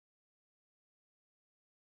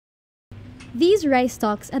These rice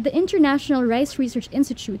stalks at the International Rice Research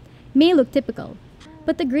Institute may look typical,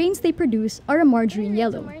 but the grains they produce are a margarine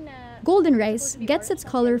yellow. Golden rice gets its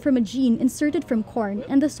color from a gene inserted from corn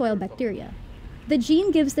and the soil bacteria. The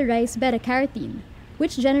gene gives the rice beta-carotene,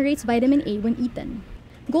 which generates vitamin A when eaten.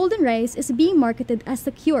 Golden rice is being marketed as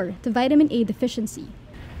the cure to vitamin A deficiency,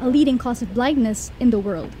 a leading cause of blindness in the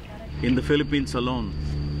world. In the Philippines alone,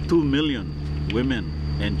 2 million women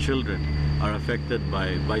and children are affected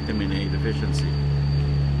by vitamin A deficiency.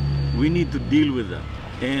 We need to deal with that.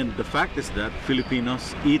 And the fact is that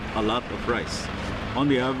Filipinos eat a lot of rice. On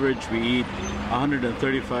the average, we eat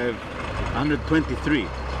 123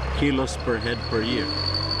 kilos per head per year.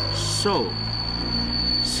 So,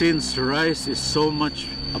 since rice is so much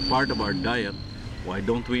a part of our diet, why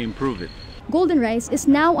don't we improve it? Golden rice is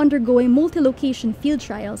now undergoing multi-location field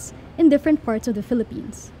trials in different parts of the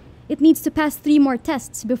Philippines. It needs to pass 3 more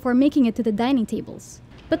tests before making it to the dining tables.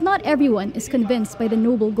 But not everyone is convinced by the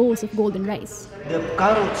noble goals of golden rice. The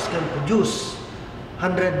carrots can produce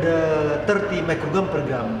 130 microgram per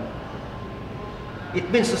gram. It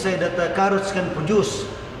means to say that carrots can produce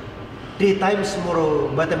 3 times more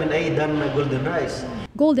vitamin A than golden rice.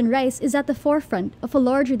 Golden rice is at the forefront of a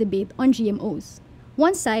larger debate on GMOs.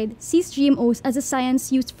 One side sees GMOs as a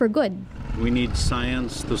science used for good. We need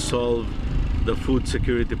science to solve the food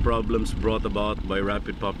security problems brought about by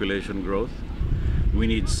rapid population growth. We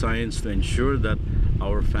need science to ensure that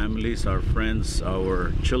our families, our friends,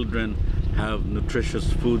 our children have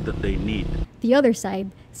nutritious food that they need. The other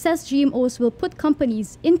side says GMOs will put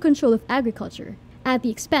companies in control of agriculture at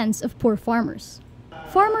the expense of poor farmers.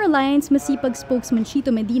 Farmer Alliance Masipag spokesman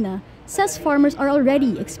Chito Medina says farmers are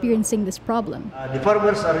already experiencing this problem. The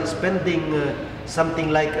farmers are spending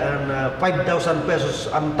something like 5,000 pesos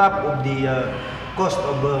on top of the cost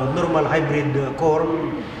of normal hybrid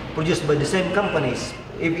corn produced by the same companies.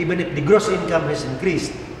 Even if the gross income has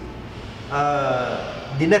increased,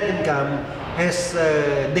 the net income has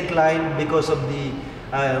declined because of the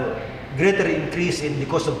greater increase in the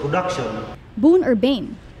cost of production. Boon or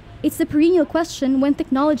bane? It's the perennial question when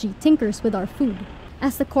technology tinkers with our food.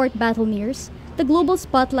 As the court battle nears, the global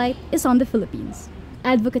spotlight is on the Philippines.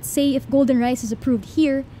 Advocates say if golden rice is approved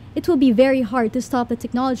here, it will be very hard to stop the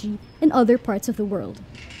technology in other parts of the world.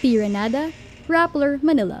 Pia Ranada, Rappler,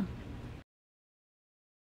 Manila.